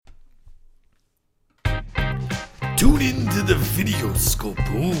Tune into the Videoscope.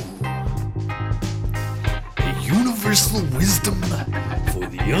 Ooh. A universal wisdom for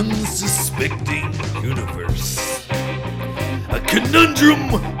the unsuspecting universe. A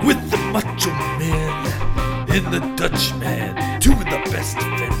conundrum with the Macho Man and the Dutchman. Two of the best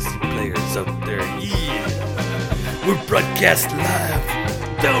fantasy players out there. Yeah. We're broadcast live from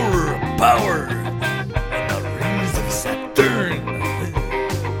the Tower of Power and the Rings of Saturn.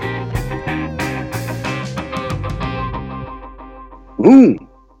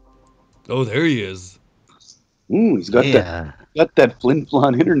 Oh, there he is. He's got that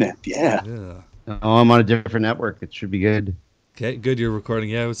flin-flon internet. Yeah. Oh, I'm on a different network. It should be good. Okay, good. You're recording.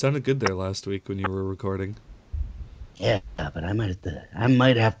 Yeah, it sounded good there last week when you were recording. Yeah, but I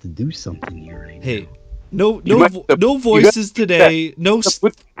might have to do something here right Hey, now. no voices today. No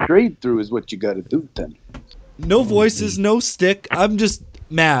trade through is what you got to do then. No voices, no stick. I'm just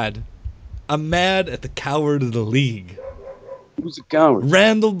mad. I'm mad at the coward of the league. Who's a coward?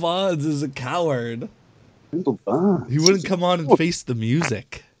 Randall Bonds is a coward. Randall Bonds. He wouldn't come on and face the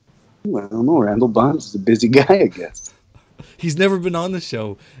music. Well, I don't know. Randall Bonds is a busy guy, I guess. He's never been on the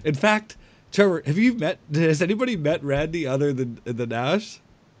show. In fact, Trevor, has anybody met Randy other than Ash?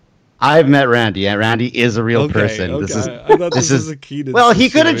 I've met Randy. Yeah, Randy is a real person. Okay. I thought this was a Keenan Well, he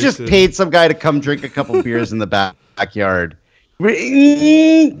could have situation. just paid some guy to come drink a couple beers in the backyard.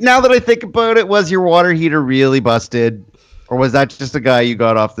 Now that I think about it, was your water heater really busted? Or was that just a guy you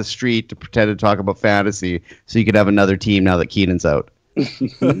got off the street to pretend to talk about fantasy so you could have another team now that Keenan's out?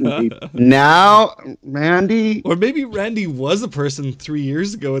 Now, Randy? Or maybe Randy was a person 3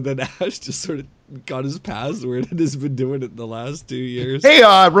 years ago and then Ash just sort of got his password and has been doing it the last 2 years. Hey,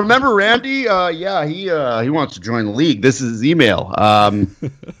 remember Randy? Yeah, he wants to join the league. This is his email.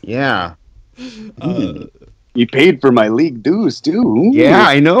 Yeah. You paid for my league dues too. Ooh. Yeah,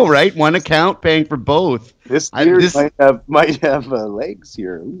 I know, right? One account paying for both. This beard might have legs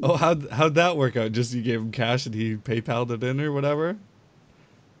here. Ooh. Oh, how'd that work out? Just you gave him cash and he PayPal'd it in or whatever?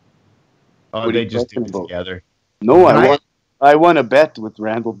 Oh, they just did it together. No, I won a bet with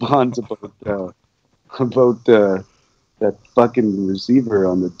Randall Bonds about that fucking receiver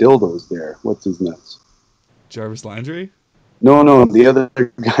on the dildos there. What's his nuts? Jarvis Landry? No, the other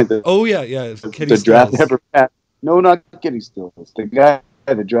guy that. Oh yeah, Kenny the draft Stills. never panned. No, not Kenny Stills. The guy,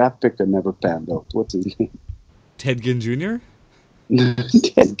 the draft pick that never panned out. What's his name? Ted Ginn Jr.?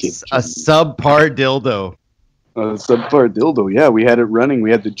 Ted Ginn. A subpar dildo. Subpar dildo. Yeah, we had it running. We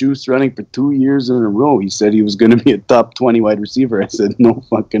had the juice running for 2 years in a row. He said he was going to be a top 20 wide receiver. I said, no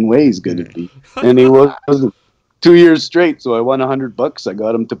fucking way he's going to be. And he wasn't. 2 years straight, so I won $100. I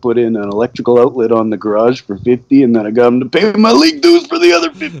got him to put in an electrical outlet on the garage for $50, and then I got him to pay my league dues for the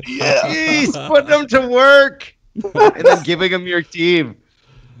other $50. Yeah, Jeez, putting them to work, and then giving him your team.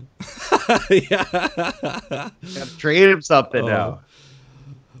 Yeah. Gotta trade him something now.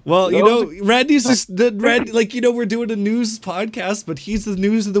 Well, Randy's just Randy. Like, we're doing a news podcast, but he's the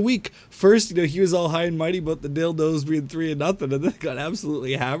news of the week. First, he was all high and mighty about the dildos being 3-0, and then got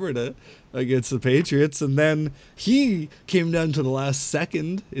absolutely hammered against the Patriots, and then he came down to the last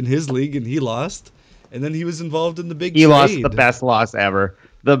second in his league, and he lost, and then he was involved in the big trade. Lost the best loss ever.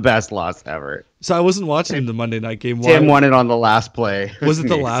 The best loss ever. So I wasn't watching the Monday night game. Tim won it on the last play. Was it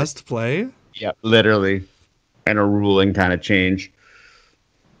the last play? Yeah, literally, and a ruling kind of change.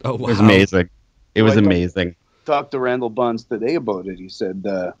 Oh, wow. It was amazing. It was amazing. Talked to Randall Bonds today about it. He said,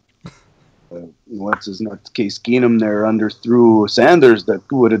 what's his nuts? Case Keenum there underthrew Sanders that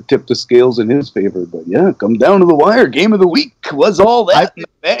would have tipped the scales in his favor. But yeah, come down to the wire. Game of the week was all that in a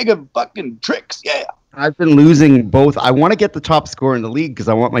bag of fucking tricks. Yeah. I've been losing both. I want to get the top score in the league because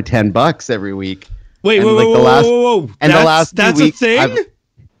I want my $10 every week. Wait, whoa. And that's a thing?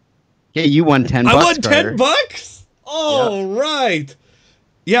 Yeah, you won $10. I won $10? Oh, yeah. Right.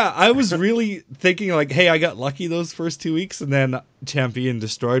 Yeah, I was really thinking like, hey, I got lucky those first 2 weeks, and then Champion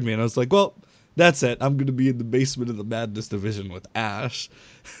destroyed me, and I was like, well, that's it. I'm going to be in the basement of the Madness division with Ash.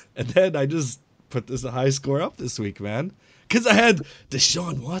 And then I just put this high score up this week, man. Because I had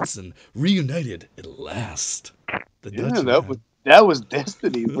Deshaun Watson reunited at last. That was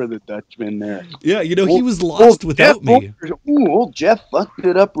destiny for the Dutchman there. Yeah, he was lost without me. Old Jeff fucked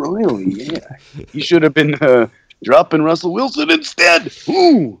it up royally. Yeah, he should have been dropping Russell Wilson instead.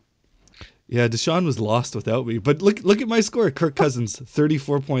 Ooh. Yeah, Deshaun was lost without me. But look at my score. Kirk Cousins,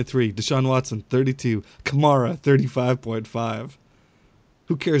 34.3. Deshaun Watson, 32. Kamara, 35.5.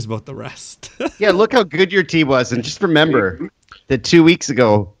 Who cares about the rest? Yeah, look how good your team was. And just remember that 2 weeks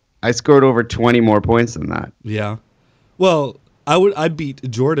ago, I scored over 20 more points than that. Yeah. Well, I beat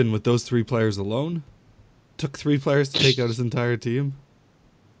Jordan with those 3 players alone. Took 3 players to take out his entire team.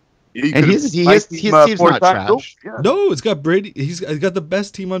 He And could've his spiked team's him, not 4 times trash. over, yeah. No, it's got Brady. He's got the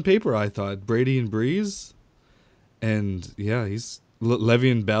best team on paper, I thought. Brady and Breeze. And yeah, he's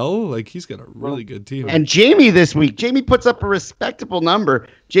Le'Veon Bell. Like, he's got a really good team. And Jamie this week, Jamie puts up a respectable number.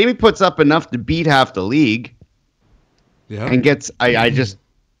 Jamie puts up enough to beat half the league yeah. and gets.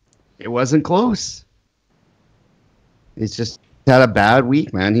 It wasn't close. It's just had a bad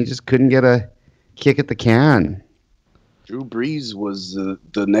week, man. He just couldn't get a kick at the can. Drew Brees was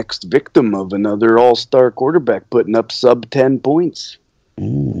the next victim of another all-star quarterback putting up sub 10 points.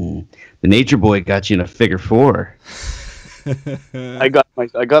 The Nature Boy got you in a figure 4. I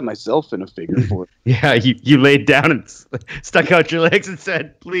got myself in a figure 4. Yeah, you laid down and stuck out your legs and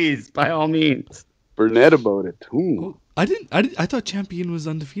said, "Please, by all means." Burnett about it. Ooh. I thought Champion was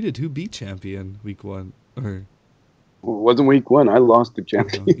undefeated. Who beat Champion week 1? Or Well, it wasn't week 1. I lost the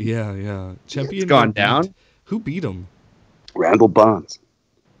champion. yeah. Champion It's gone got down. beat. Who beat him? Randall Bonds.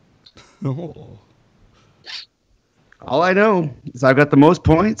 Oh. All I know is I've got the most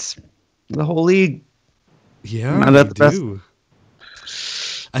points in the whole league. Yeah, Man, that's you the best. do.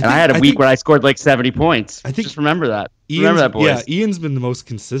 And I had a week where I scored like 70 points. I think- Just remember that. Ian's, Remember that, boys. Yeah, Ian's been the most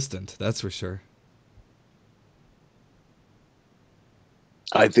consistent. That's for sure.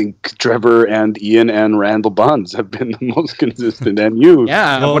 I think Trevor and Ian and Randall Bonds have been the most consistent, and you.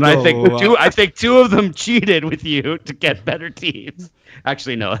 Yeah, Well, but no, I think two of them cheated with you to get better teams.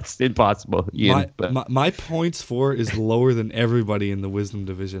 Actually, no, it's impossible. Ian, My points for is lower than everybody in the Wisdom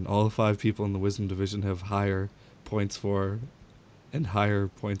Division. All 5 people in the Wisdom Division have higher points for and higher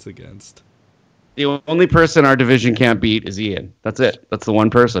points against. the only person our division can't beat is Ian. That's it. That's the one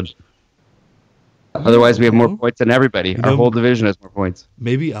person. Otherwise, we have more points than everybody. Our whole division has more points.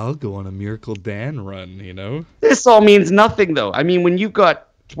 Maybe I'll go on a Miracle Dan run, you know? This all means nothing, though. I mean, when you've got,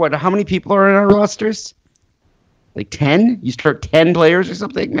 how many people are in our rosters? Like 10? You start 10 players or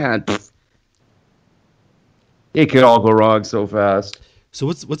something? Man, it could all go wrong so fast. So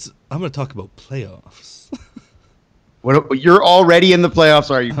I'm going to talk about playoffs. You're already in the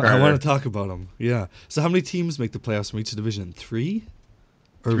playoffs, are you, Carter? I want to talk about them, yeah. So how many teams make the playoffs from each division? 3?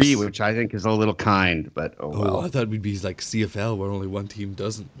 Or 3, which I think is a little kind, but oh well. I thought we'd be like CFL where only one team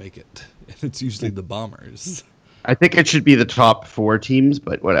doesn't make it. And it's usually the Bombers. I think it should be the top 4 teams,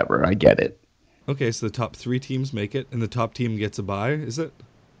 but whatever. I get it. Okay, so the top 3 teams make it, and the top team gets a bye, is it?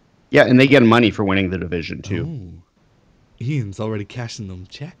 Yeah, and they get money for winning the division, too. Oh. Ian's already cashing them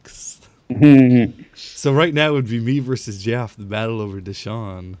checks. So right now it would be me versus Jeff, the battle over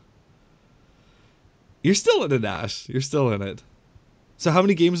Deshaun. You're still in it, Ash. You're still in it. So how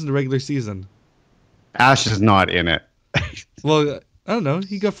many games in the regular season? Ash is not in it. Well, I don't know.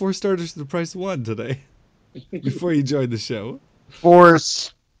 He got 4 starters for the price of 1 today. Before you joined the show. 4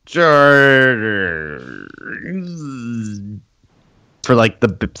 starters for like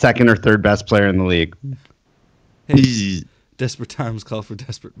the second or third best player in the league. Hey, desperate times call for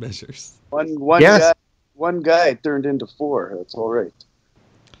desperate measures. One guy turned into 4. That's all right.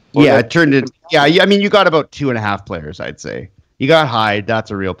 Yeah, it turned in. Yeah, I mean, you got about 2.5 players, I'd say. You got Hyde. That's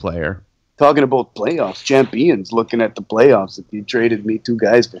a real player. Talking about playoffs, champions, looking at the playoffs, if you traded me 2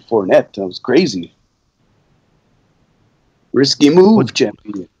 guys for Fournette, that was crazy. Risky move,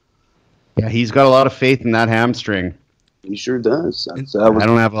 champion. Yeah, he's got a lot of faith in that hamstring. He sure does. I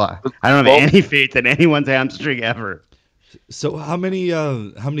don't have any faith in anyone's hamstring ever. So how many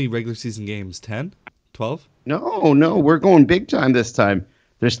regular season games? 10? 12? No, we're going big time this time.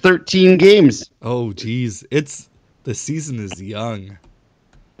 There's 13 games. Oh, geez. The season is young.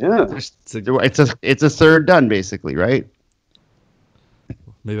 Yeah. It's a third done, basically, right?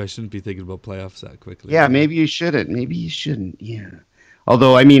 Maybe I shouldn't be thinking about playoffs that quickly. Yeah, maybe you shouldn't. Yeah.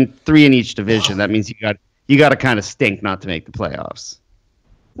 Although, I mean, 3 in each division. That means you got to kind of stink not to make the playoffs.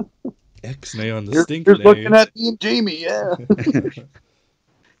 X-nay on the stink. You're looking at me and Jamie, yeah.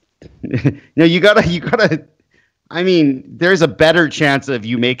 No, you gotta. I mean, there's a better chance of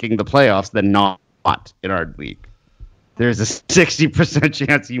you making the playoffs than not in our league. There's a 60%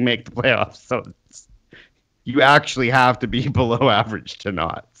 chance you make the playoffs, so you actually have to be below average to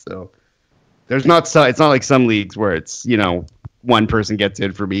not. So it's not like some leagues where it's, one person gets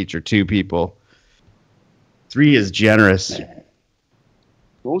in from each or 2 people. 3 is generous.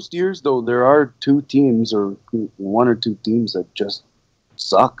 Most years, though, there are 2 teams or 1 or 2 teams that just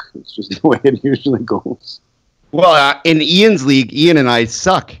suck. It's just the way it usually goes. Well, in Ian's league, Ian and I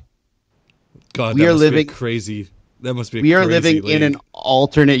suck. God, we are living crazy. That must be. We are crazy living league. in an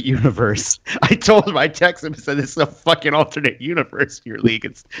alternate universe. I texted him and said, "This is a fucking alternate universe. Your league,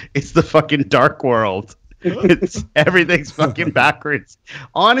 it's the fucking dark world. Everything's fucking backwards."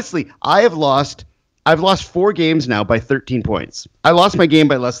 Honestly, I have lost I've lost 4 games now by 13 points. I lost my game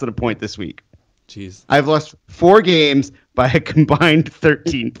by less than a point this week. Jeez. I've lost 4 games by a combined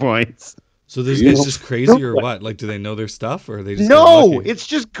 13 points. So this guy's just crazy or what? Like, do they know their stuff or are they just No, lucky? it's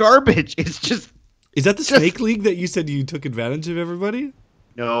just garbage. It's just Is that the Snake League that you said you took advantage of everybody?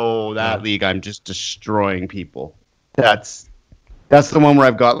 no, that league. I'm just destroying people. That's the one where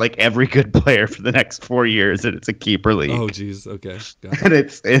I've got like every good player for the next 4 years, and it's a keeper league. Oh, jeez. Okay. Got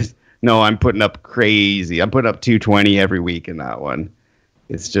it. And it's no, I'm putting up crazy. I'm putting up 220 every week in that one.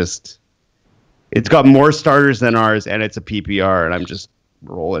 It's just, it's got more starters than ours, and it's a PPR, and I'm just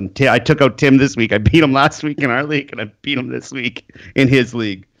rolling. I took out Tim this week. I beat him last week in our league, and I beat him this week in his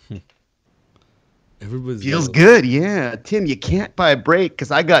league. Everybody's Feels good, yeah. Tim, you can't buy a break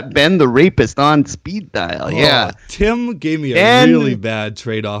because I got Ben the Rapist on speed dial. Yeah. Tim gave me a Ben- really bad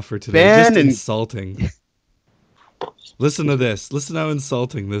trade offer today. Ben Just and- insulting. Listen to this. Listen how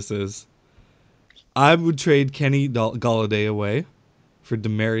insulting this is. I would trade Kenny Golladay away for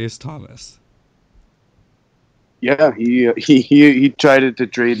Demaryius Thomas. Yeah, he tried to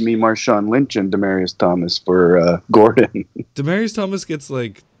trade me Marshawn Lynch and Demarius Thomas for Gordon. Demaryius Thomas gets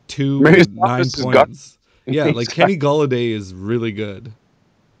like 2 Demaryius 9 Thomas has points. Yeah, He's like got- Kenny Golladay is really good.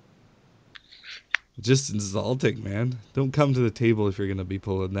 Just insulting, man. Don't come to the table if you're going to be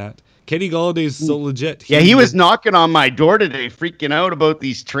pulling that. Kenny Golladay is so legit. Yeah, he was knocking on my door today, freaking out about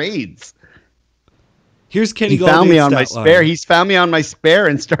these trades. Here's Kenny He Golladay's found me on my stat line. spare. He's found me on my spare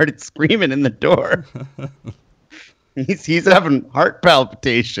and started screaming in the door. he's having heart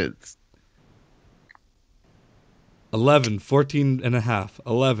palpitations. 11, 14 and a half,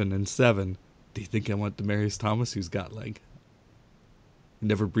 11 and 7. Do you think I want Demaryius Thomas, who's got like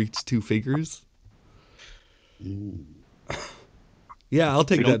never breached 2 figures? Yeah, I'll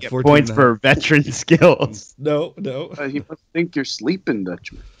take We don't that get 14 points and a half. for veteran skills. No. He must think you're sleeping,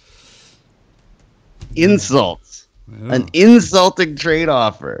 Dutchman. Insults. Yeah. An insulting trade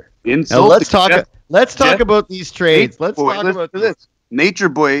offer. Now Insult. let's talk Jeff- about these trades. Let's Boy, talk listen about to this. Nature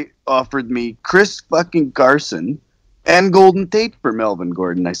Boy offered me Chris fucking Garson and Golden Tate for Melvin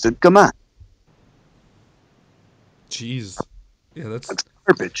Gordon. I said, come on, Jeez. Yeah, that's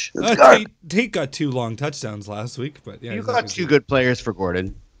garbage. That's garbage. Tate got 2 long touchdowns last week, but yeah. You he's got not 2 good players for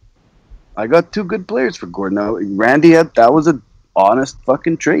Gordon. I got 2 good players for Gordon. Now, Randy that was an honest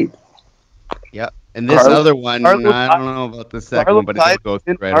fucking trade. Yep. And this Carlos- other one, Carlos- I don't know about the second Carlos one, but it'll Hyde go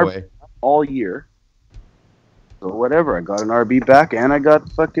through in right our- away. All year. So whatever. I got an RB back, and I got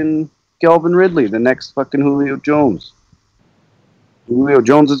fucking Kelvin Ridley, the next fucking Julio Jones. Julio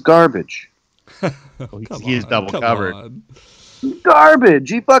Jones is garbage. Come He's on, double come covered. on. Garbage.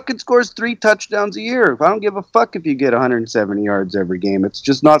 He fucking scores 3 touchdowns a year. I don't give a fuck if you get 170 yards every game. It's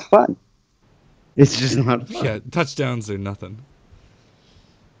just not fun. It's just not fun. Yeah, touchdowns are nothing.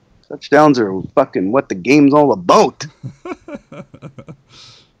 Touchdowns are fucking what the game's all about.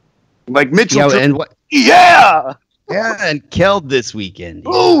 Like Mitchell. Yeah, and what? Yeah! Yeah, and Keld this weekend.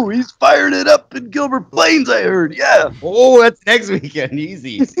 Oh, he's fired it up in Gilbert Plains, I heard. Yeah. Oh, that's next weekend.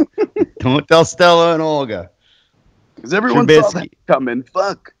 Easy. Don't tell Stella and Olga. Because everyone saw Trubisky. that coming.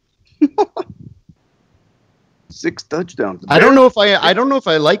 Fuck. 6 touchdowns. I don't know if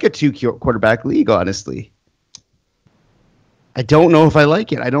I like a 2 quarterback league, honestly. I don't know if I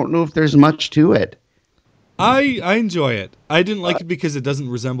like it. I don't know if there's much to it. I enjoy it. I didn't like it because it doesn't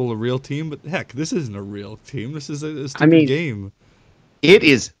resemble a real team, but heck, this isn't a real team. This is a stupid game. It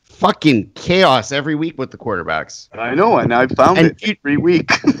is fucking chaos every week with the quarterbacks. I know, and I found And it every week.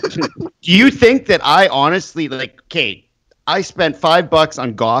 Do you think that I honestly, like, okay, I spent $5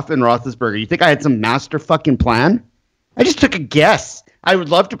 on Goff and Roethlisberger. You think I had some master fucking plan? I just took a guess. I would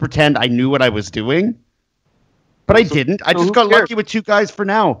love to pretend I knew what I was doing, but I didn't. I so just who got cares? lucky with 2 guys for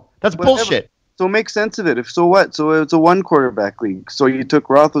now. That's Whatever. bullshit. So make sense of it. If so, what? So it's a 1 quarterback league. So you took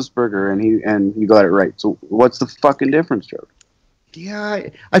Roethlisberger and you got it right. So what's the fucking difference, Trevor? Yeah,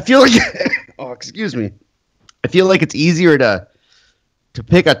 I feel like. Oh, excuse me. I feel like it's easier to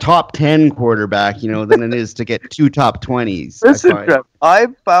pick a top 10 quarterback, than it is to get 2 top 20s. Listen, Trev,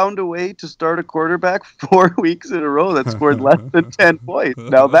 I've found a way to start a quarterback 4 weeks in a row that scored less than 10 points.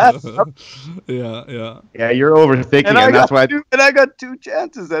 Now that's Yeah. Yeah, you're overthinking, and and that's why. I got 2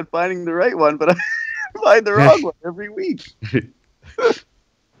 chances at finding the right one, but I find the wrong one every week.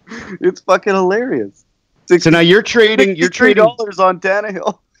 It's fucking hilarious. So now you're trading $63 on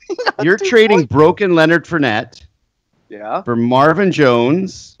Tannehill. You're 2 trading points. broken Leonard Fournette Yeah. for Marvin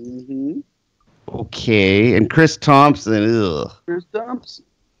Jones. Mm-hmm. Okay, and Chris Thompson. Ugh. Here's Dumps.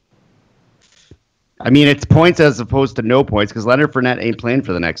 I mean, it's points as opposed to no points because Leonard Fournette ain't playing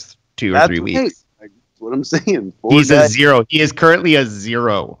for the next 2 or 3 weeks. That's what I'm saying. 4 He's a guys. 0. He is currently a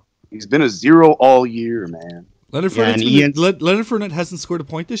 0. He's been a 0 all year, man. Leonard Yeah, and Fournette hasn't scored a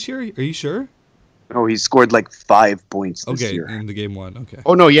point this year. Are you sure? Oh, he scored like 5 points this Okay, year. in the game 1. Okay.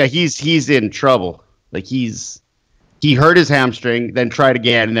 Oh no, yeah, he's in trouble. Like he hurt his hamstring, then tried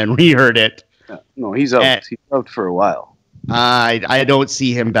again, and then re-hurt it. No, he's out. He's out for a while. I don't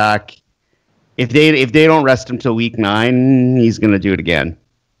see him back. If they don't rest him till week 9, he's gonna do it again.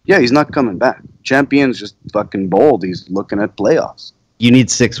 Yeah, he's not coming back. Champion's just fucking bold. He's looking at playoffs. You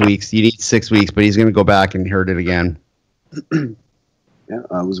need 6 weeks. But he's gonna go back and hurt it again. Yeah,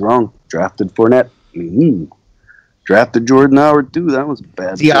 I was wrong. Drafted Fournette. Drafted Jordan Howard too. That was a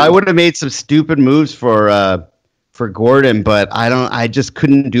bad. See, I would have made some stupid moves for Gordon, but I just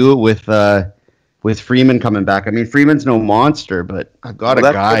couldn't do it with Freeman coming back. I mean, Freeman's no monster, but I've got a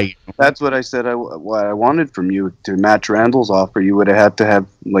guy. That's what I said. What I wanted from you to match Randall's offer. You would have had to have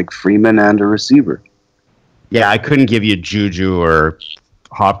like Freeman and a receiver. Yeah, I couldn't give you Juju or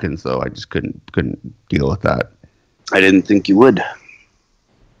Hopkins though. I just couldn't deal with that. I didn't think you would.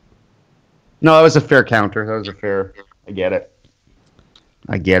 No, that was a fair counter. That was a fair. I get it.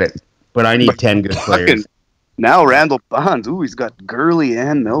 But I need 10 good players. Now Randall Bonds. Ooh, he's got Gurley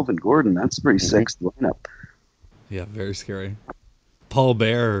and Melvin Gordon. That's a pretty sexy lineup. Yeah, very scary. Paul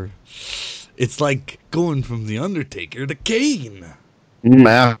Bear. It's like going from The Undertaker to Kane.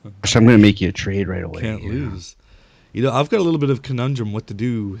 Gosh, I'm going to make you a trade right away. Can't lose. You know, I've got a little bit of conundrum what to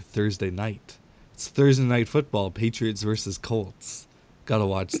do Thursday night. It's Thursday night football, Patriots versus Colts. Gotta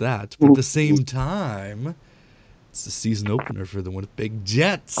watch that. But at the same time, it's the season opener for the Winnipeg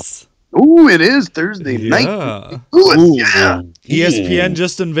Jets. Ooh, it is Thursday night. Ooh, yeah. ESPN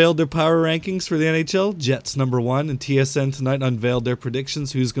just unveiled their power rankings for the NHL. Jets #1, and TSN tonight unveiled their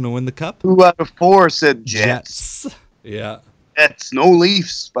predictions. Who's going to win the cup? 2 out of 4 said Jets. Yeah. Jets, no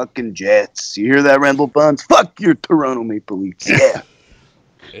Leafs. Fucking Jets. You hear that, Randall Bonds? Fuck your Toronto Maple Leafs. Yeah.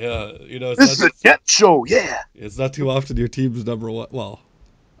 Yeah, you know, this is a Jet show. Yeah. It's not too often your team's #1. Well,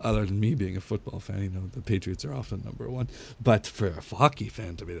 other than me being a football fan, you know, the Patriots are often #1. But for a hockey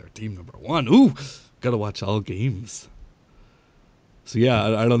fan to be their team #1, ooh, gotta watch all games. So yeah,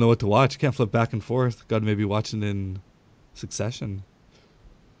 I don't know what to watch. Can't flip back and forth. Gotta maybe watch it in succession.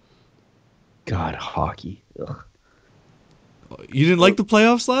 God, hockey. Ugh. You didn't like the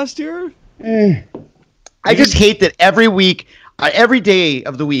playoffs last year? I just hate that every week, every day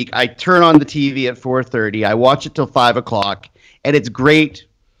of the week, I turn on the TV at 4:30. I watch it till 5 o'clock, and it's great.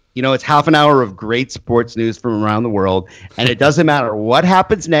 You know, it's half an hour of great sports news from around the world, and it doesn't matter what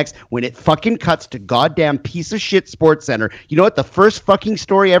happens next when it fucking cuts to goddamn piece of shit Sports Center. You know what the first fucking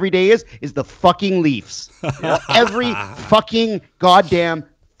story every day is? Is the fucking Leafs. Every fucking goddamn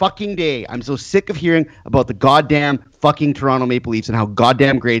fucking day. I'm so sick of hearing about the goddamn fucking Toronto Maple Leafs and how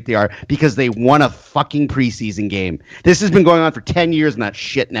goddamn great they are because they won a fucking preseason game. This has been going on for 10 years in that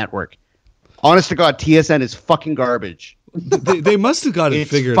shit network. Honest to God, TSN is fucking garbage. They must have got it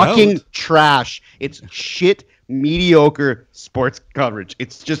figured out. It's fucking trash. It's shit, mediocre sports coverage.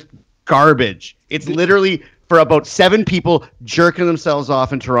 It's just garbage. It's literally for about 7 people jerking themselves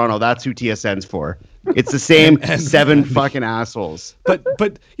off in Toronto. That's who TSN's for. It's the same 7 fucking assholes.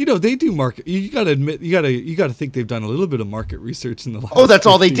 But you know, they do market. You got to admit, you got to think they've done a little bit of market research in the last. Oh, that's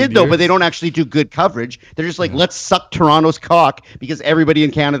all they did though, years. but they don't actually do good coverage. They're just like, let's suck Toronto's cock because everybody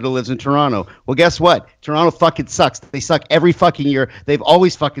in Canada lives in Toronto. Well, guess what? Toronto fucking sucks. They suck every fucking year. They've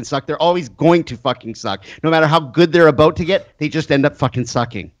always fucking sucked. They're always going to fucking suck. No matter how good they're about to get, they just end up fucking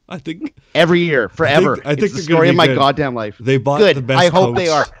sucking. I think every year, forever. I think it's the story of my goddamn life. They bought good. the best I hope coach. they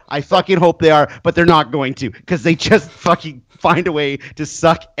are. I fucking hope they are, but they're not going to because they just fucking find a way to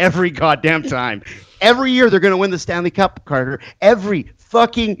suck every goddamn time. Every year they're going to win the Stanley Cup, Carter. Every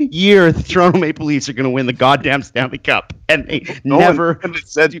fucking year the Toronto Maple Leafs are going to win the goddamn Stanley Cup. And they no never... one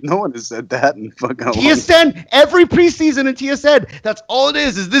has said that in fucking a long TSN, every preseason in TSN, that's all it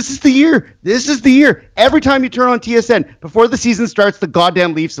is this is the year. This is the year. Every time you turn on TSN, before the season starts, the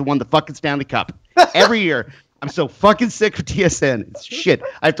goddamn Leafs have won the fucking Stanley Cup. Every year. I'm so fucking sick of TSN. It's shit.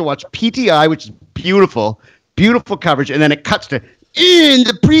 I have to watch PTI, which is beautiful coverage, and then it cuts to in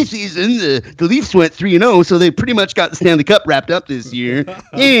the preseason, the Leafs went 3-0, so they pretty much got the Stanley Cup wrapped up this year.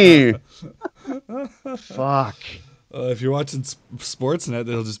 Yeah. Fuck. If you're watching Sportsnet,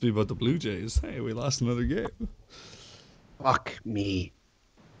 it'll just be about the Blue Jays. Hey, we lost another game. Fuck me.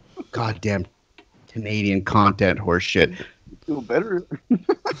 Goddamn Canadian content horse shit. Feel better.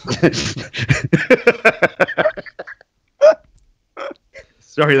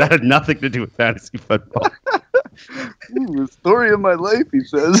 Sorry, that had nothing to do with fantasy football. The story of my life, he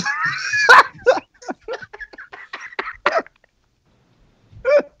says.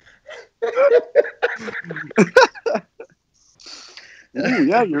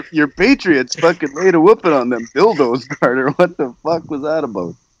 yeah, your Patriots fucking laid a whooping on them dildos, Carter. What the fuck was that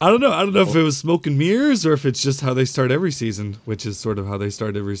about? I don't know. I don't know if it was smoke and mirrors or if it's just how they start every season, which is sort of how they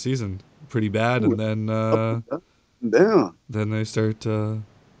start every season. Pretty bad, and then Damn. then they start.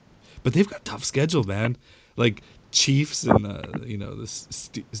 But they've got a tough schedule, man. Like Chiefs and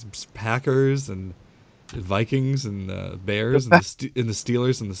the Packers and the Vikings and the Bears and the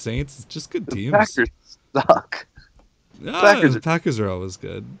Steelers and the Saints. It's just good teams. Packers suck. The Packers are always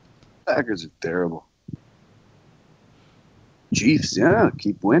good. Packers are terrible. Chiefs, yeah,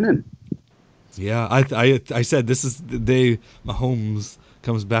 keep winning. Yeah, I said this is the day Mahomes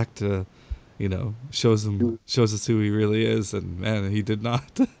comes back to, shows us who he really is, and man, he did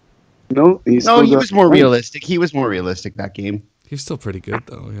not. No, he was more realistic. He was more realistic that game. He's still pretty good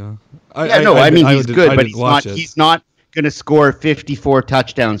though, yeah. He's good, but he's not going to score 54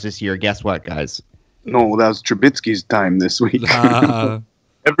 touchdowns this year. Guess what, guys? No, that was Trubisky's time this week.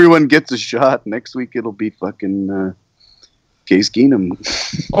 Everyone gets a shot. Next week it'll be fucking Case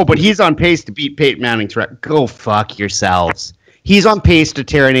Keenum. Oh, but he's on pace to beat Peyton Manning's record. Go fuck yourselves. He's on pace to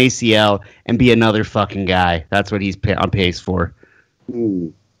tear an ACL and be another fucking guy. That's what he's on pace for.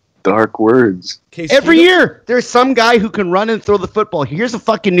 Dark words. Every year, there's some guy who can run and throw the football. Here's a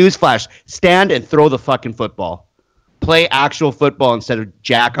fucking newsflash. Stand and throw the fucking football. Play actual football instead of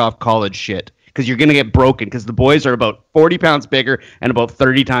jack off college shit. Because you're going to get broken. Because the boys are about 40 pounds bigger and about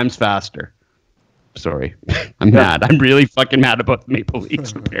 30 times faster. Sorry. I'm mad. I'm really fucking mad about the Maple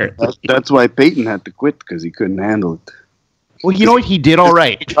Leafs, apparently. That's why Peyton had to quit, because he couldn't handle it. Well, you know what? He did all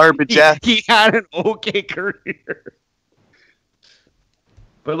right. Garbage ass. He had an okay career.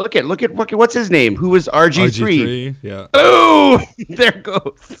 But look at what's his name? Who was RG3? Yeah. Boom! There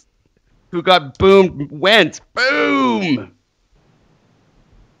goes. Who got boomed? Went. Boom!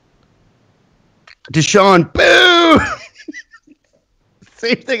 Deshaun. Boom!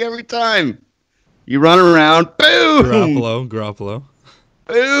 Same thing every time. You run around. Boom! Garoppolo.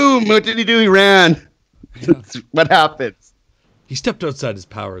 Boom! What did he do? He ran. Yeah. What happens? He stepped outside his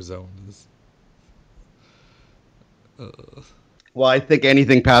power zone. Well, I think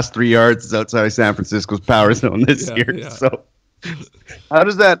anything past 3 yards is outside San Francisco's power zone this year. Yeah. So, How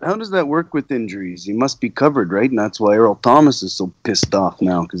does that work with injuries? He must be covered, right? And that's why Earl Thomas is so pissed off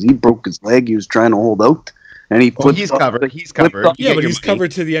now, because he broke his leg. He was trying to hold out, and he he's covered. He's covered. Yeah, but he's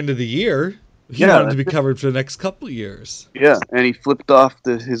covered to the end of the year. He wanted to be covered for the next couple of years. Yeah, and he flipped off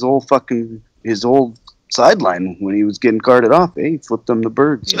his whole sideline when he was getting carted off. He flipped them the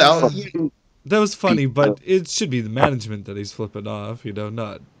birds. That was funny, but it should be the management that he's flipping off,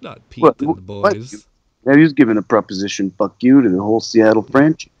 not Pete and the boys. Yeah, he was giving a proposition, fuck you, to the whole Seattle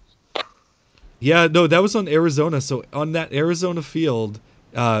franchise. Yeah, no, that was on Arizona. So on that Arizona field,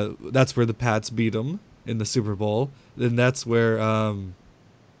 that's where the Pats beat them in the Super Bowl. Then that's where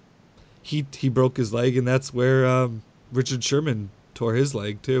he broke his leg, and that's where Richard Sherman tore his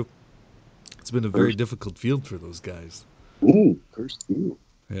leg too. It's been a very difficult field for those guys. Ooh, cursed field.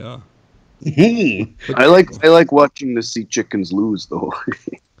 Yeah. I like watching the Sea Chickens lose though.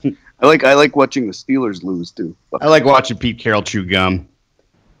 I like watching the Steelers lose too. I like watching Pete Carroll chew gum.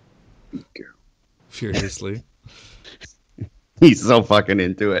 Pete Carroll. Furiously. He's so fucking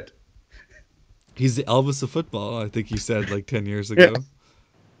into it. He's the Elvis of football, I think he said like 10 years ago.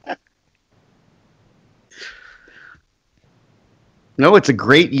 Yeah. No, it's a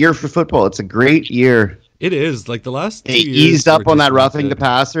great year for football. It's a great year. It is. Like the last 2 years. They eased up on that roughing the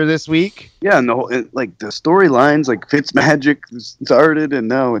passer this week. Yeah, no, like the storylines, like Fitzmagic started and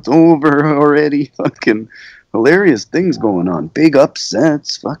now it's over already. Fucking hilarious things going on. Big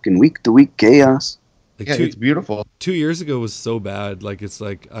upsets, fucking week-to-week chaos. Like Yeah, it's beautiful. 2 years ago was so bad. Like it's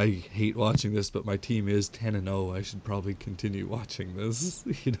like I hate watching this, but my team is 10-0. I should probably continue watching this.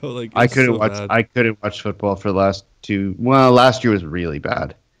 Like I it's couldn't so watch. bad. I couldn't watch football for the last two. Well, last year was really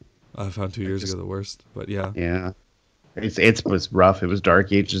bad. I found 2 years ago the worst, but yeah. Yeah, it was rough. It was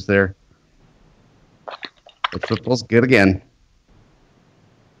dark ages there. But football's good again.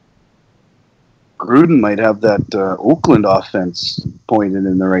 Gruden might have that Oakland offense pointed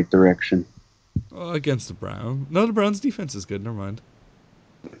in the right direction. Against the Browns. No, the Browns' defense is good. Never mind.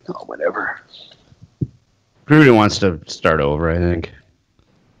 Oh, whatever. Gruden wants to start over, I think.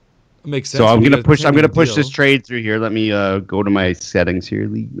 It makes sense. So I'm We gonna got a push. I'm 10-year gonna push deal. this trade through here. Let me go to my settings here.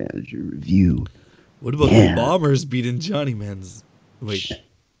 League manager review. What about Yeah. the Bombers beating Johnny Man's? Wait,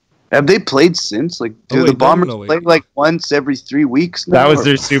 Have they played since? Like, do Oh, wait, the Bombers no, wait. play like once every 3 weeks now? That was Or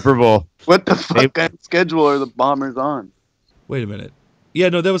their Super Bowl. what the fuck kind of schedule are the Bombers on? wait a minute. Yeah,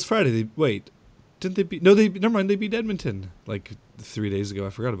 no, that was Friday. Didn't they beat? No, never mind. They beat Edmonton like 3 days ago.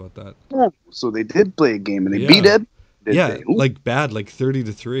 I forgot about that. Oh, so they did play a game and they Yeah. beat Ed. Did yeah, they? Ooh. like bad, like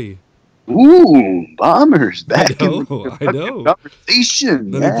 30-3. Ooh, Bombers back know, in the I know.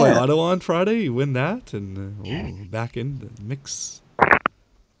 conversation. Then Yeah. they play Ottawa on Friday. You win that, and back in the mix.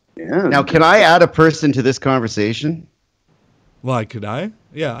 Yeah. Now, can I add a person to this conversation? Why could I?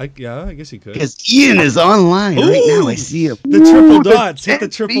 Yeah, I guess you could. Because Ian is online right now. I Ooh! see him. The triple Ooh, the dots. Hit the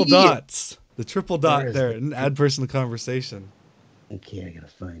triple 10B. dots. The triple Where dot is there, it? and add person to conversation. Okay, I gotta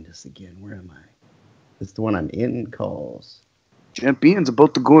find this again. Where am I? It's the one I'm in calls. Champion's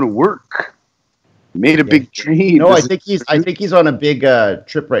about to go to work. Made a Yeah. big trade. No, I think he's on a big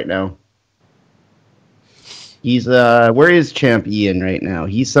trip right now. He's where is Champ Ian right now?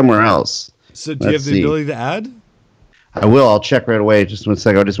 He's somewhere else. So do you Let's have the see. ability to add? I will. I'll check right away. Just 1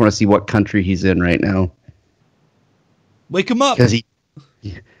 second. I just want to see what country he's in right now. Wake him up, Because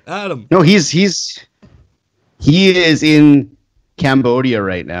Adam. he is in Cambodia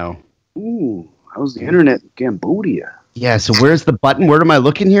right now. Ooh, how's the internet in Cambodia? Yeah. So where's the button? Where am I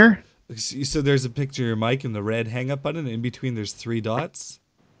looking here? So there's a picture of your mic and the red hang-up button. In between, there's 3 dots.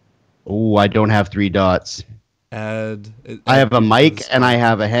 Oh, I don't have 3 dots. Add. I have a mic this and I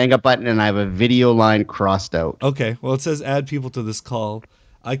have a hang up button and I have a video line crossed out. Okay, well it says add people to this call.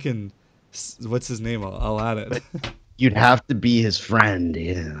 I can. What's his name? I'll add it. You'd have to be his friend.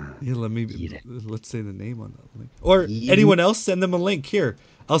 Yeah. Yeah, Eat it. let's say the name on that link. Or Eat anyone else, send them a link.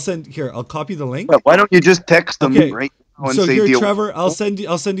 I'll copy the link. Well, why don't you just text them Okay, right now and So say here, deal? Trevor, I'll send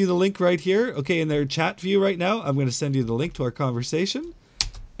you the link right here. Okay, in their chat view right now, I'm going to send you the link to our conversation,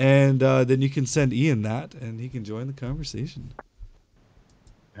 and then you can send Ian that, and he can join the conversation.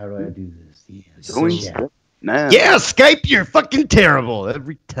 How do I do this? Yeah. Going Yeah. straight now. Yeah, Skype, you're fucking terrible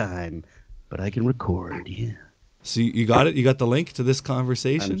every time. But I can record, yeah. So you got it. You got the link to this I'm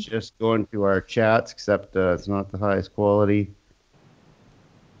conversation. just going to our chats, except it's not the highest quality.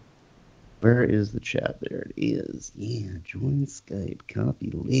 Where is the chat? There it is. Yeah, join Skype, copy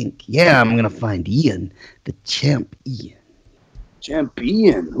link. Yeah, I'm going to find Ian, the champ Ian.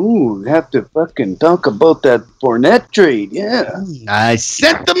 Champion. Ooh, we have to fucking talk about that Fournette trade. Yeah. I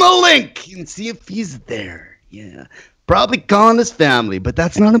sent them a link and see if he's there. Yeah. Probably calling his family, but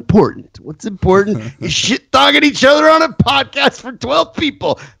that's not important. What's important is shit talking each other on a podcast for 12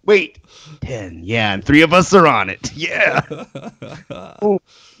 people. Wait, 10. Yeah, and 3 of us are on it. Yeah.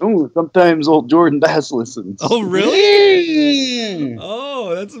 Oh, sometimes old Jordan Bass listens. Oh really?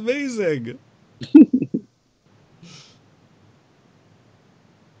 Oh, that's amazing.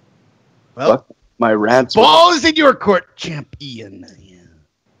 Well, My rants. ball is in your court, champion. Yeah.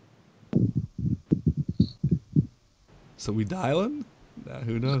 So we dialing?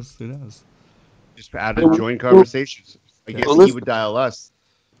 Who knows? Who knows? Just add a join conversations. I guess Well, he listen. would dial us.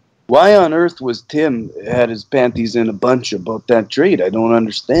 Why on earth was Tim had his panties in a bunch about that trade? I don't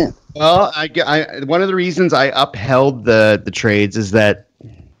understand. Well, one of the reasons I upheld the trades is that,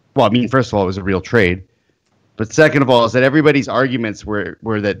 well, I mean, first of all, it was a real trade. But second of all, is that everybody's arguments were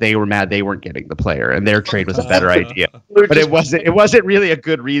that they were mad they weren't getting the player and their trade was a better idea. But it wasn't really a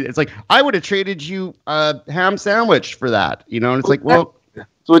good reason. It's like, I would have traded you a ham sandwich for that, you know? And it's like, well,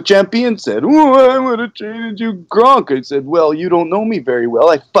 That's what Champion said. Ooh, I would have traded you Gronk. I said, well, you don't know me very well.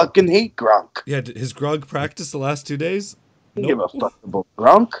 I fucking hate Gronk. Yeah, did his grog practice the last 2 days? I don't give a fuck about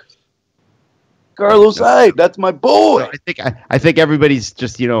Gronk. Carlos Hyde, that's my boy. I think everybody's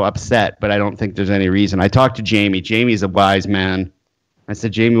just, upset, but I don't think there's any reason. I talked to Jamie. Jamie's a wise man. I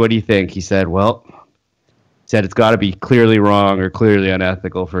said, Jamie, what do you think? He said, it's got to be clearly wrong or clearly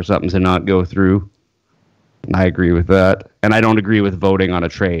unethical for something to not go through. And I agree with that. And I don't agree with voting on a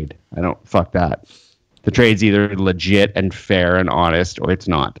trade. Fuck that. The trade's either legit and fair and honest or it's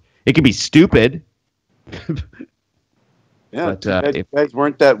not. It can be stupid. Yeah, But, you guys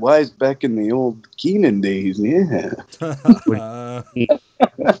weren't that wise back in the old Keenan days. Yeah. I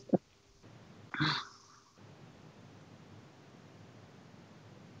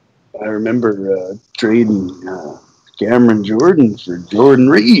remember trading Cameron Jordan for Jordan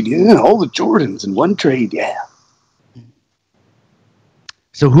Reed. Yeah, all the Jordans in one trade. Yeah.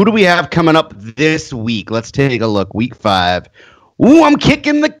 So who do we have coming up this week? Let's take a look. Week 5. Ooh, I'm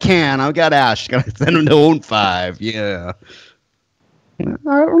kicking the can. I've got Ash. Got to send him to 0-5. Yeah. I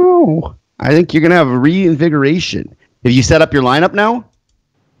don't know. I think you're going to have a reinvigoration. Have you set up your lineup now?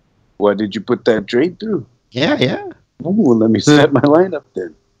 What, did you put that trade through? Yeah. Oh, well, let me set my lineup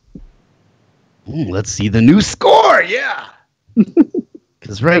then. Let's see the new score. Yeah.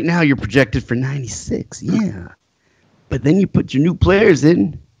 Because right now you're projected for 96. Yeah. But then you put your new players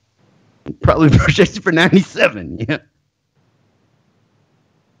in. Probably projected for 97. Yeah.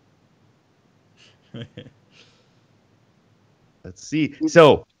 Let's see.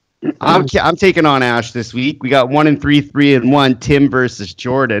 So I'm taking on Ash this week. We got 1-3, 3-1. Tim versus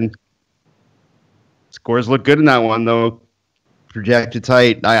Jordan. Scores look good in that one, though. Projected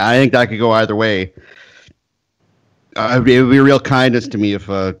tight. I think that could go either way. It would be a real kindness to me if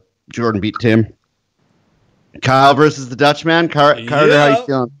Jordan beat Tim. Kyle versus the Dutchman. Carter, how you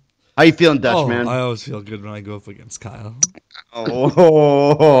feeling? How you feeling, Dutchman? I always feel good when I go up against Kyle.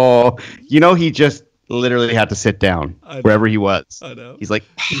 Oh, he just literally had to sit down wherever he was. I know. He's like,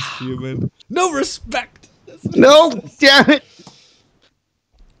 he's human. No respect. No, damn it.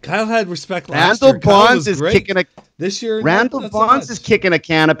 Kyle had respect last year. Randall Bonds is kicking a this year. Randall Bonds is kicking a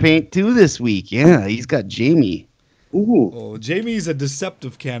can of paint too this week. Yeah, he's got Jamie. Ooh. Oh, Jamie's a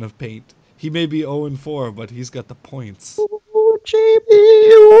deceptive can of paint. He may be 0-4, but he's got the points. Ooh, Jamie.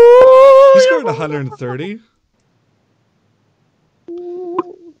 Ooh, He scored 130.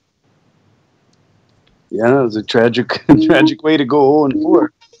 Yeah, it was a tragic way to go 0-4.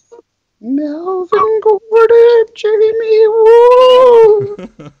 Melvin Gordon, Jamie Woo.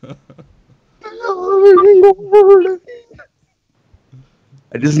 Melvin Gordon.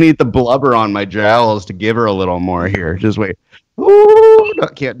 I just need the blubber on my jowls to give her a little more here. Just wait. Ooh, no,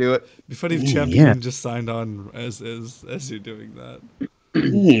 can't do it. It'd be funny if Champion just signed on as you're doing that.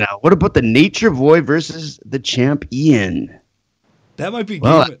 Now, what about the Nature Boy versus the Champion? That might be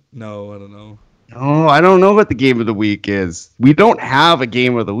Well, No, I don't know. No, I don't know what the game of the week is. We don't have a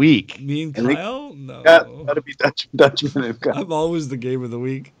game of the week. Me and Kyle? No. Gotta be Dutchman and Kyle. I'm always the game of the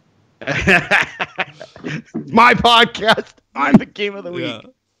week. My podcast. I'm the game of the week. Yeah.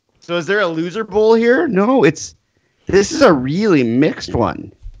 So is there a loser bowl here? No, this is a really mixed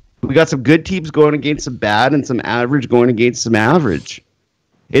one. We got some good teams going against some bad and some average going against some average.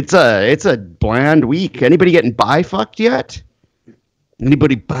 It's a bland week. Anybody getting bi-fucked yet?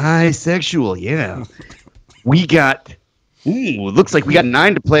 Anybody bisexual? Yeah. We got looks like we got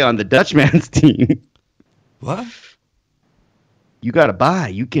 9 to play on the Dutchman's team. What? You got a buy.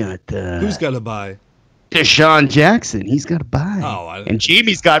 You got Who's got to buy? Deshaun Jackson. He's got a buy. Oh, and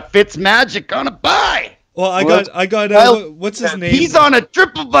Jamie's got Fitzmagic on a buy. Well, I got what's his name? He's on a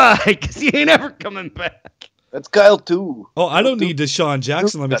triple buy because he ain't ever coming back. That's Kyle too. Oh, I don't need Deshaun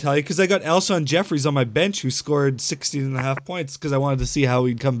Jackson, let me tell you, because I got Alshon Jeffries on my bench who scored 16.5 points because I wanted to see how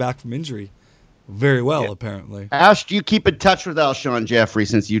he'd come back from injury. Very well, apparently. Ash, do you keep in touch with Alshon Jeffrey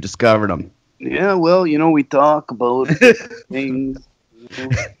since you discovered him? Yeah, well, we talk about things.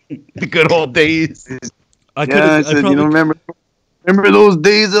 The good old days. I said, remember those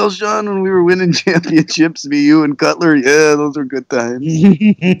days, Alshon, when we were winning championships, me, you, and Cutler? Yeah, those were good times.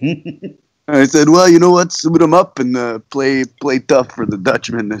 I said, well, you know what? Suit them up and play tough for the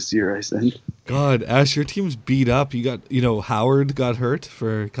Dutchman this year, I said. God, Ash, your team's beat up. You got, Howard got hurt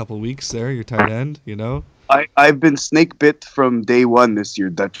for a couple of weeks there, your tight end, I've been snake bit from day one this year,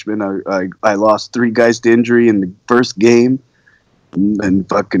 Dutchman. I lost 3 guys to injury in the first game. And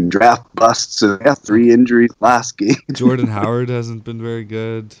fucking draft busts. 3 injuries last game. Jordan Howard hasn't been very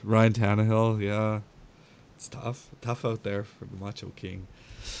good. Ryan Tannehill, yeah. It's tough out there for the Macho King.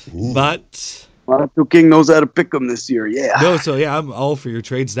 But Macho King knows how to pick them this year. Yeah. No, so yeah, I'm all for your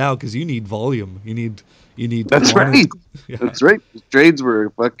trades now because you need volume. You need. That's right. Yeah. That's right. The trades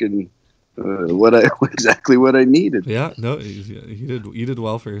were fucking exactly what I needed. Yeah. No, you did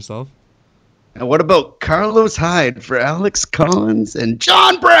well for yourself. And what about Carlos Hyde for Alex Collins and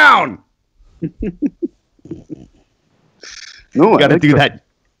John Brown? No, you got to do that.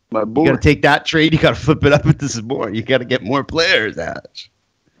 My boy. You got to take that trade. You got to flip it up into some more. You got to get more players, Ash.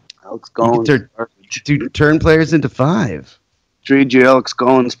 Alex Collins. Turn players into 5. Trade you Alex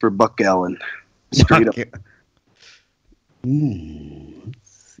Collins for Buck Allen. Straight up.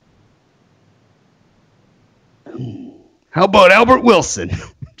 How about Albert Wilson?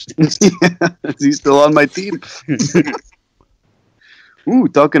 He's still on my team. Ooh,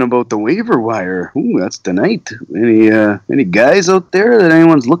 talking about the waiver wire. Ooh, that's tonight. Any guys out there that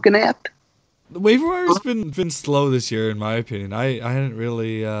anyone's looking at? The waiver wire's been slow this year, in my opinion. I hadn't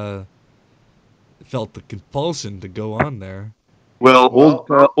really felt the compulsion to go on there. Well,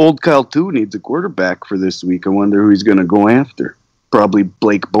 old Kyle too needs a quarterback for this week. I wonder who he's going to go after. Probably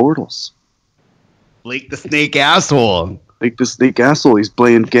Blake Bortles. Blake the Snake Asshole. Blake the Snake Asshole. He's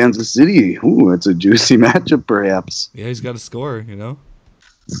playing Kansas City. Ooh, that's a juicy matchup, perhaps. Yeah, he's got to score,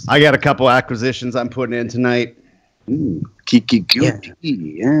 I got a couple acquisitions I'm putting in tonight. Kiki QT,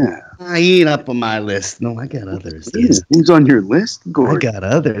 yeah. He ain't up on my list. No, I got others. Yeah. Who's on your list? I got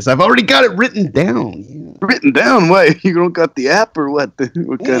others. I've already got it written down. Yeah. Written down? Why? You don't got the app or what?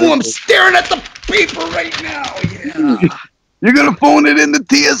 I'm staring at the paper right now. Yeah. You're going to phone it into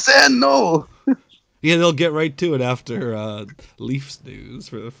TSN? No. Yeah, they'll get right to it after Leafs news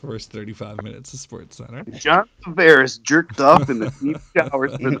for the first 35 minutes of Sports Center. John Tavares jerked off in the deep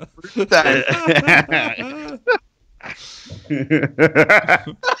showers for the first time.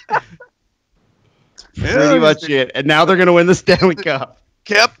 Pretty much it. And now they're going to win the Stanley Cup.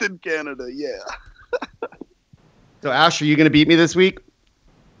 Captain Canada, yeah. So, Ash, are you going to beat me this week?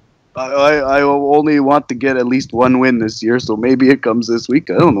 I only want to get at least one win this year, so maybe it comes this week.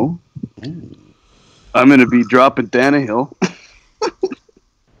 I don't know. I'm going to be dropping Tannehill.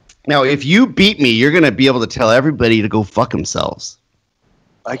 Now, if you beat me, you're going to be able to tell everybody to go fuck themselves.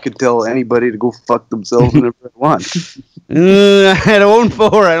 I could tell anybody to go fuck themselves whenever I want. At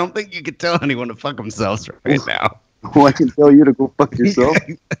 0-4, I don't think you could tell anyone to fuck themselves right now. Well, I can tell you to go fuck yourself.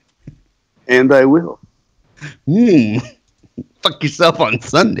 And I will. Fuck yourself on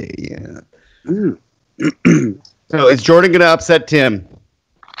Sunday, yeah. So is Jordan going to upset Tim?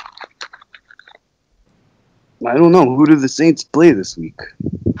 I don't know. Who do the Saints play this week?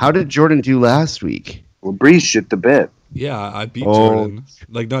 How did Jordan do last week? Well, Breeze shit the bed. Yeah, I beat Jordan.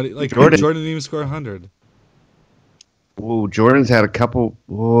 Jordan didn't even score 100. Whoa, Jordan's had a couple.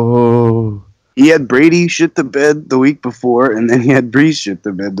 Whoa. He had Brady shit the bed the week before, and then he had Breeze shit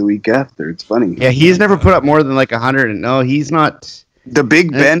the bed the week after. It's funny. Yeah, he's never put up more than like 100. No, he's not. The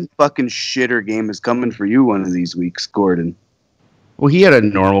Big Ben fucking shitter game is coming for you one of these weeks, Gordon. Well, he had a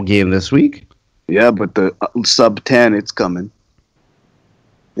normal game this week. Yeah, but the sub 10, it's coming.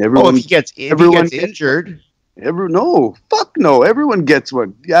 If he gets injured. No. Everyone gets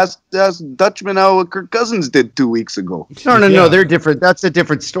one. Ask Dutchman how Kirk Cousins did 2 weeks ago. No, they're different. That's a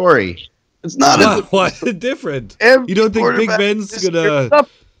different story. It's not Why different? Every You don't think Big Ben's gonna?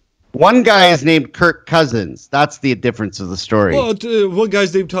 One guy is named Kirk Cousins. That's the difference of the story. Well, one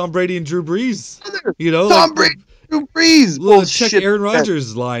guy's named Tom Brady and Drew Brees. Tom Brady, Drew Brees. Check Aaron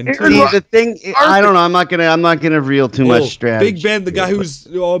Rodgers' line. The thing, I don't know. I'm not gonna reel too much strategy. Big Ben, the guy who's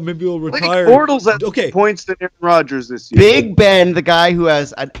maybe will retire. Bortles has points than Aaron Rodgers this year. Big Ben, the guy who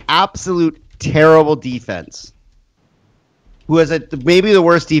has an absolute terrible defense, who has maybe the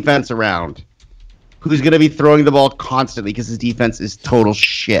worst defense around, who's going to be throwing the ball constantly because his defense is total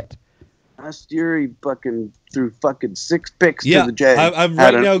shit. Last year, he fucking threw 6 picks to the Jags. I'm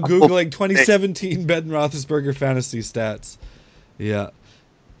right now Googling 2017 Ben Roethlisberger fantasy stats. Yeah.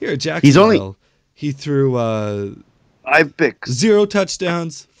 Here, Jacksonville. He threw 5 picks. 0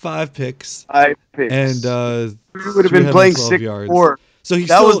 touchdowns, 5 picks. 5 picks. And he would have been playing 6-4.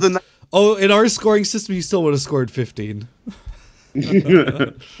 So in our scoring system, he still would have scored 15.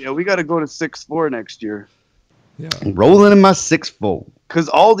 Yeah, we got to go to 6-4 next year. Yeah, rolling in my 6-4. Because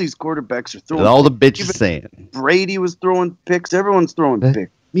all these quarterbacks are throwing. All the bitches saying. Brady was throwing picks. Everyone's throwing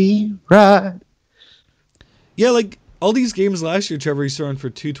picks. Me right. Yeah, like all these games last year, Trevor, he's throwing for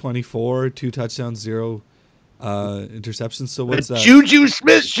 224, 2 touchdowns, 0 interceptions. So what's that? Juju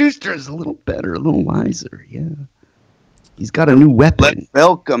Smith-Schuster is a little better, a little wiser. Yeah, he's got a new weapon.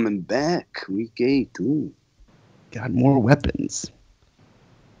 Bell coming back week 8 too. Got more weapons.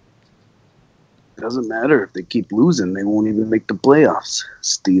 Doesn't matter if they keep losing; they won't even make the playoffs.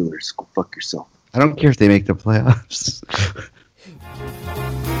 Steelers, go fuck yourself. I don't care if they make the playoffs.